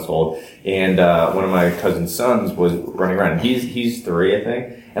old, 7 months old, and one of my cousin's sons was running around. He's 3, I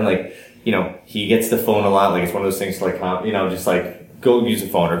think, and he gets the phone a lot. Like it's one of those things to just like go use a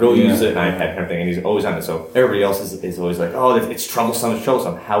phone or go use an iPad kind of thing, and he's always on it. So everybody else is always like, oh, it's troublesome, it's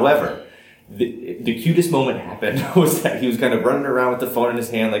troublesome. However, the cutest moment happened was that he was kind of running around with the phone in his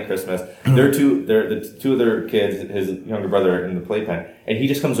hand like Christmas. The 2 other kids, his younger brother, in the playpen, and he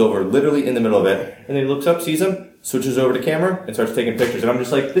just comes over literally in the middle of it, and then he looks up, sees him, switches over to camera, and starts taking pictures. And I'm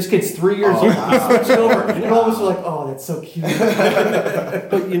just like, this kid's 3 years old. He switched over, and all of us are like, oh, that's so cute.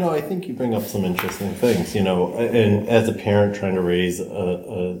 But I think you bring up some interesting things. And as a parent trying to raise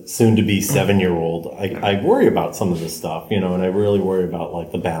a soon-to-be 7-year-old, I worry about some of this stuff. And I really worry about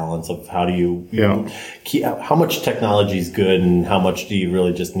like the balance of how do you keep, how much technology is good, and how much do you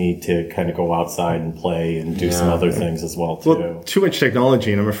really just need to kind of go outside and play and do some other things as well too. Well, too much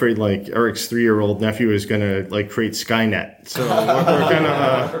technology, and I'm afraid like Eric's 3-year-old nephew is going to like create Skynet. So we're kind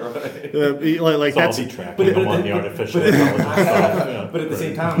of like So that's. I'll be tracking them on the artificial intelligence side. Yeah. But at the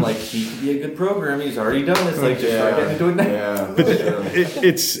same time, like, he could be a good programmer. He's already done this. Like, just start getting into it now. Yeah. But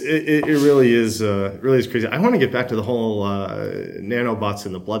it really is crazy. I want to get back to the whole nanobots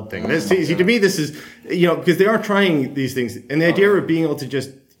in the blood thing. See, to me, this is, because they are trying these things, and the idea of being able to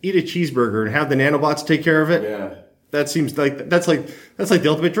just eat a cheeseburger and have the nanobots take care of it. Yeah. That seems like that's like the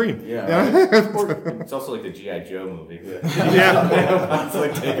ultimate dream. Yeah. It's also like the G.I. Joe movie. Yeah. It's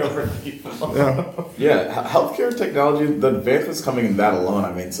like take over people. Yeah, healthcare technology, the advancements coming in that alone,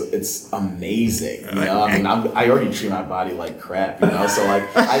 I mean, it's amazing. I mean, I already treat my body like crap, so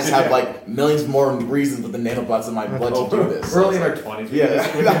like, I just have like millions more reasons with the nanobots in my blood to do this. We're only in our 20s.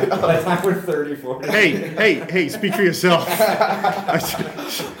 Yeah. By the time we're 30, 40. Hey, speak for yourself.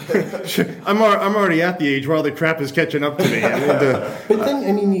 I'm already at the age where all the crap is catching up to me. But then,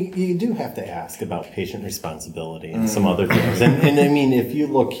 I mean, you do have to ask about patient responsibility and some other things. And I mean, if you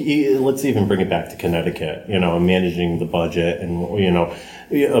look, let's even bring it back to Connecticut, managing the budget and,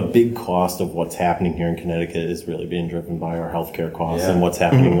 a big cost of what's happening here in Connecticut is really being driven by our healthcare costs and what's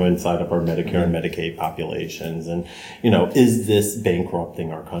happening inside of our Medicare and Medicaid populations. And, is this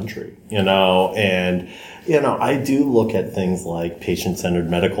bankrupting our country? And, I do look at things like patient-centered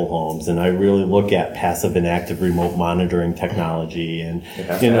medical homes, and I really look at passive and active remote monitoring technology, and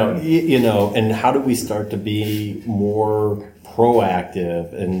and how do we start to be more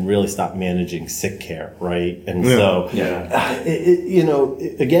proactive and really stop managing sick care, right? And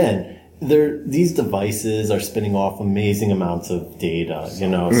again, these devices are spinning off amazing amounts of data,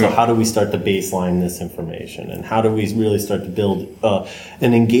 so how do we start to baseline this information, and how do we really start to build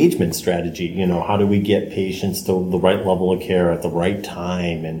an engagement strategy? How do we get patients to the right level of care at the right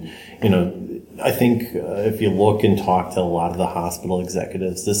time? And I think if you look and talk to a lot of the hospital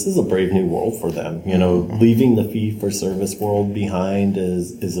executives, this is a brave new world for them. Leaving the fee-for-service world behind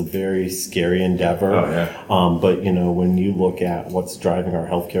is a very scary endeavor. Oh, yeah. But, when you look at what's driving our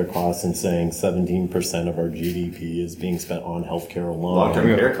healthcare costs and saying 17% of our GDP is being spent on healthcare alone.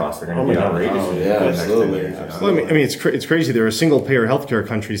 Long-term care costs are going to be outrageous. Oh, yeah, absolutely. Well, I mean, it's crazy. There are single-payer healthcare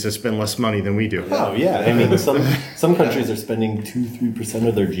countries that spend less money than we do. Oh yeah, I mean, some countries are spending 2-3%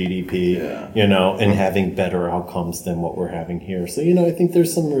 of their GDP, and having better outcomes than what we're having here. So I think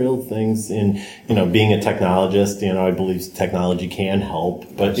there's some real things in being a technologist. I believe technology can help,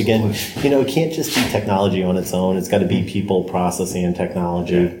 but again, it can't just be technology on its own. It's got to be people, process, and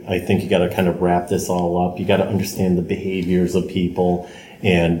technology. Yeah. I think you got to kind of wrap this all up. You got to understand the behaviors of people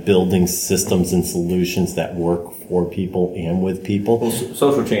and building systems and solutions that work for people and with people. Well,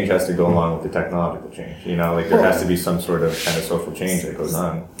 social change has to go along with the technological change. There has to be some sort of kind of social change that goes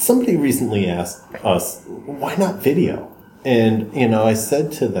on. Somebody recently asked us, why not video? And, I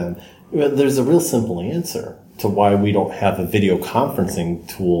said to them, there's a real simple answer to why we don't have a video conferencing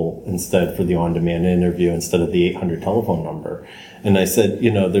tool instead for the on-demand interview instead of the 800 telephone number. And I said,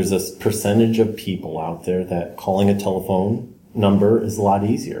 there's a percentage of people out there that calling a telephone number is a lot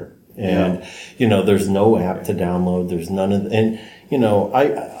easier. And, there's no app to download. There's none of, and,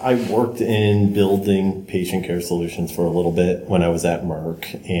 I worked in building patient care solutions for a little bit when I was at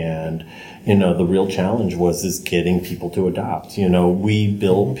Merck. And, the real challenge is getting people to adopt. We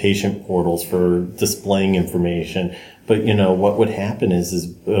built patient portals for displaying information. But, what would happen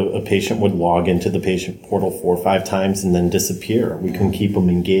is a patient would log into the patient portal 4 or 5 times and then disappear. We couldn't keep them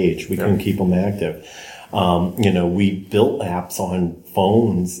engaged. We couldn't keep them active. We built apps on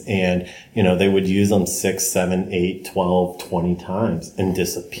phones and, they would use them 6, 7, 8, 12, 20 times and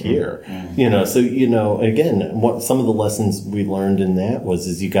disappear. So, again, what some of the lessons we learned in that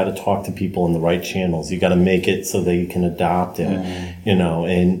is you got to talk to people in the right channels. You got to make it so they can adopt it,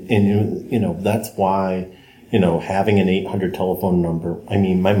 and that's why, having an 800 telephone number. I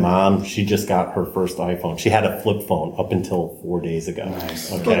mean, my mom, she just got her first iPhone. She had a flip phone up until 4 days ago.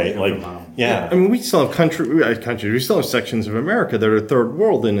 Nice. Okay. Yeah. I mean, we still have we still have sections of America that are third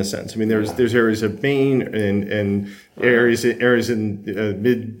world in a sense. I mean, there's areas of Maine and areas in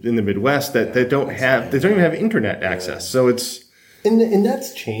the Midwest that don't even have internet access. So it's, And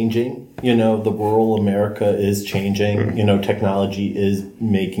that's changing. The rural America is changing. Technology is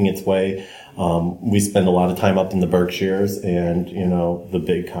making its way. We spend a lot of time up in the Berkshires, and the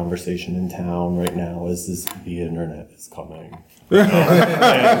big conversation in town right now is the internet is coming.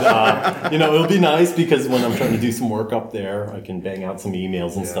 And it'll be nice because when I'm trying to do some work up there, I can bang out some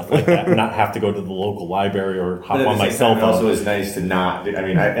emails and stuff like that, and not have to go to the local library or hop on my cell phone. Also, it's nice to not. I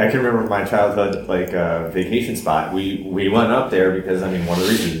mean, I can remember my childhood vacation spot. We went up there because one of the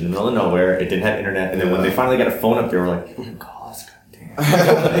reasons in the middle of nowhere, it didn't have internet, and then when they finally got a phone up there, we're like, you can call us,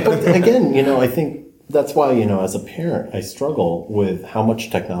 goddamn. But again, I think that's why, as a parent, I struggle with how much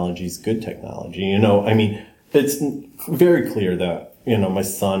technology is good technology. I mean, it's very clear that, my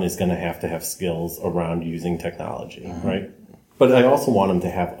son is going to have skills around using technology, right? But I also want him to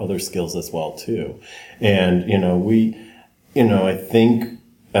have other skills as well, too. And, I think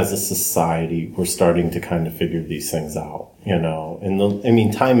as a society, we're starting to kind of figure these things out,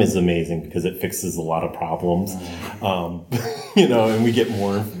 and time is amazing because it fixes a lot of problems, and we get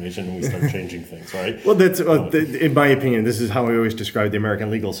more information and we start changing things, right? Well, that's in my opinion. This is how I always describe the American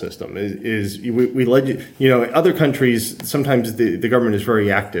legal system. Other countries sometimes the government is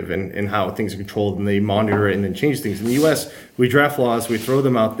very active in how things are controlled, and they monitor it and then change things. In the U.S., we draft laws, we throw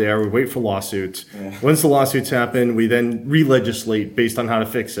them out there, we wait for lawsuits. Yeah. Once the lawsuits happen, we then re-legislate based on how to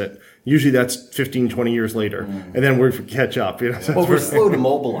fix it. Usually that's 15, 20 years later, and then we catch up. So we're slow to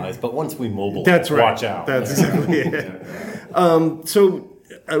mobilize, but once we mobilize, that's right. Watch out. That's exactly it.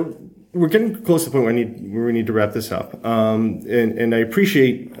 We're getting close to the point where we need to wrap this up. And I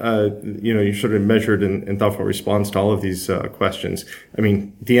appreciate, your sort of measured and thoughtful response to all of these questions. I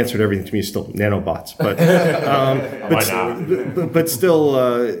mean, the answer to everything to me is still nanobots, but but still,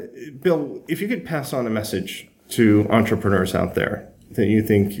 Bill, if you could pass on a message to entrepreneurs out there that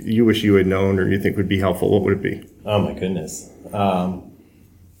you wish you had known or you think would be helpful, what would it be? Oh my goodness.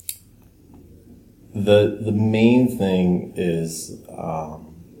 The main thing is,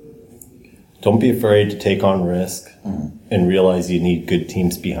 don't be afraid to take on risk and realize you need good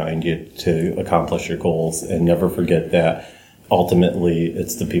teams behind you to accomplish your goals, and never forget that ultimately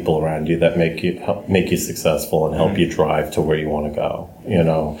it's the people around you that make you successful and help you drive to where you want to go,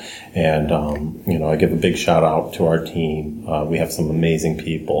 and I give a big shout out to our team. We have some amazing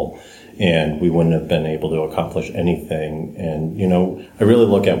people, and we wouldn't have been able to accomplish anything. And I really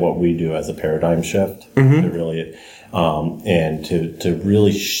look at what we do as a paradigm shift. And to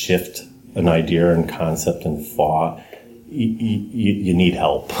really shift an idea and concept and thought, you need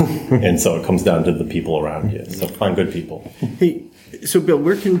help. And so it comes down to the people around you. So find good people. Hey, so Bill,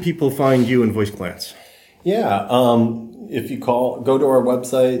 where can people find you and VoiceGlance? Yeah. If you go to our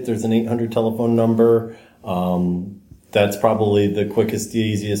website, there's an 800 telephone number. That's probably the quickest,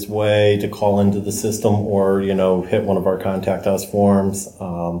 easiest way to call into the system, or, hit one of our contact us forms.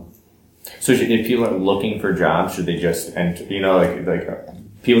 So if people are looking for jobs, should they just enter,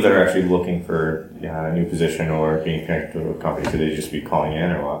 people that are actually looking for a new position or being connected to a company, should they just be calling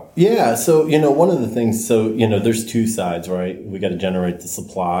in or what? Yeah. So, one of the things, there's two sides, right? We got to generate the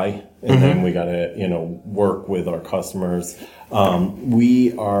supply, and then we got to, work with our customers.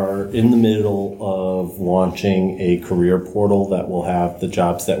 We are in the middle of launching a career portal that will have the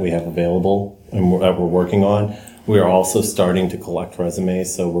jobs that we have available and that we're working on. We are also starting to collect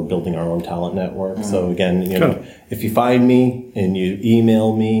resumes, so we're building our own talent network. So again, if you find me and you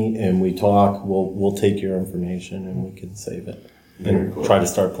email me and we talk, we'll take your information and we can save it and try to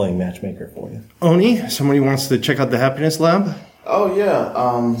start playing matchmaker for you. Oni, somebody wants to check out the Happiness Lab? Oh, yeah.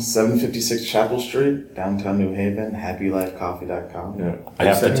 756 Chapel Street, downtown New Haven, happylifecoffee.com. Yeah. I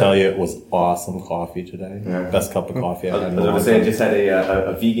have to tell you, it was awesome coffee today. Yeah. Best cup of coffee I've had in a long time. I just had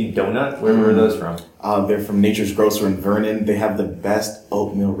a vegan donut. Where were those from? They're from Nature's Grocer in Vernon. They have the best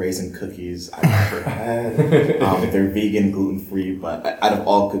oatmeal raisin cookies I've ever had. They're vegan, gluten-free, but out of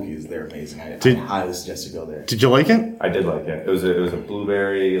all cookies, they're amazing. I highly suggest you go there. Did you like it? I did like it. It was a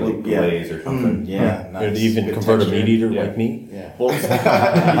blueberry glaze or something. Nice. Did you even convert a meat eater like me? Yeah. Well, right.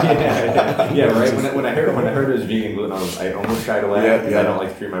 When I heard it was vegan gluten, I almost shied away because I don't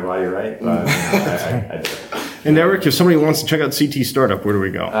like to treat my body right. But I did. And Eric, if somebody wants to check out CT Startup, where do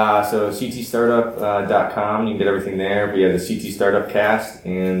we go? So ctstartup.com. You can get everything there. We have the CT Startup Cast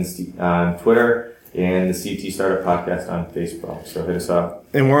on Twitter and the CT Startup Podcast on Facebook. So hit us up.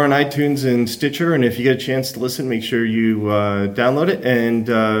 And we're on iTunes and Stitcher. And if you get a chance to listen, make sure you download it and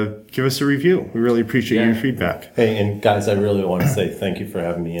give us a review. We really appreciate your feedback. Hey, and guys, I really want to say thank you for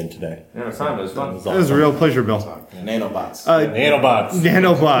having me in today. Yeah, it was fun. It was fun. It was a real pleasure, Bill. Nanobots.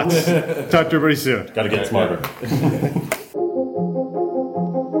 Nanobots. Talk to everybody soon. Got to get smarter.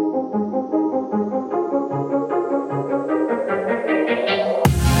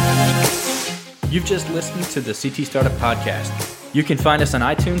 You've just listened to the CT Startup Podcast. You can find us on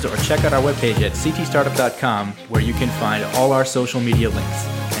iTunes or check out our webpage at ctstartup.com, where you can find all our social media links.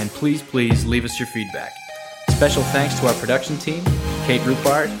 And please leave us your feedback. Special thanks to our production team, Kate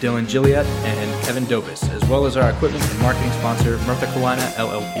Rupart, Dylan Gilliatt, and Evan Dobis, as well as our equipment and marketing sponsor, Murtha Kalina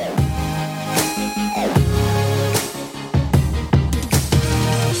LLP.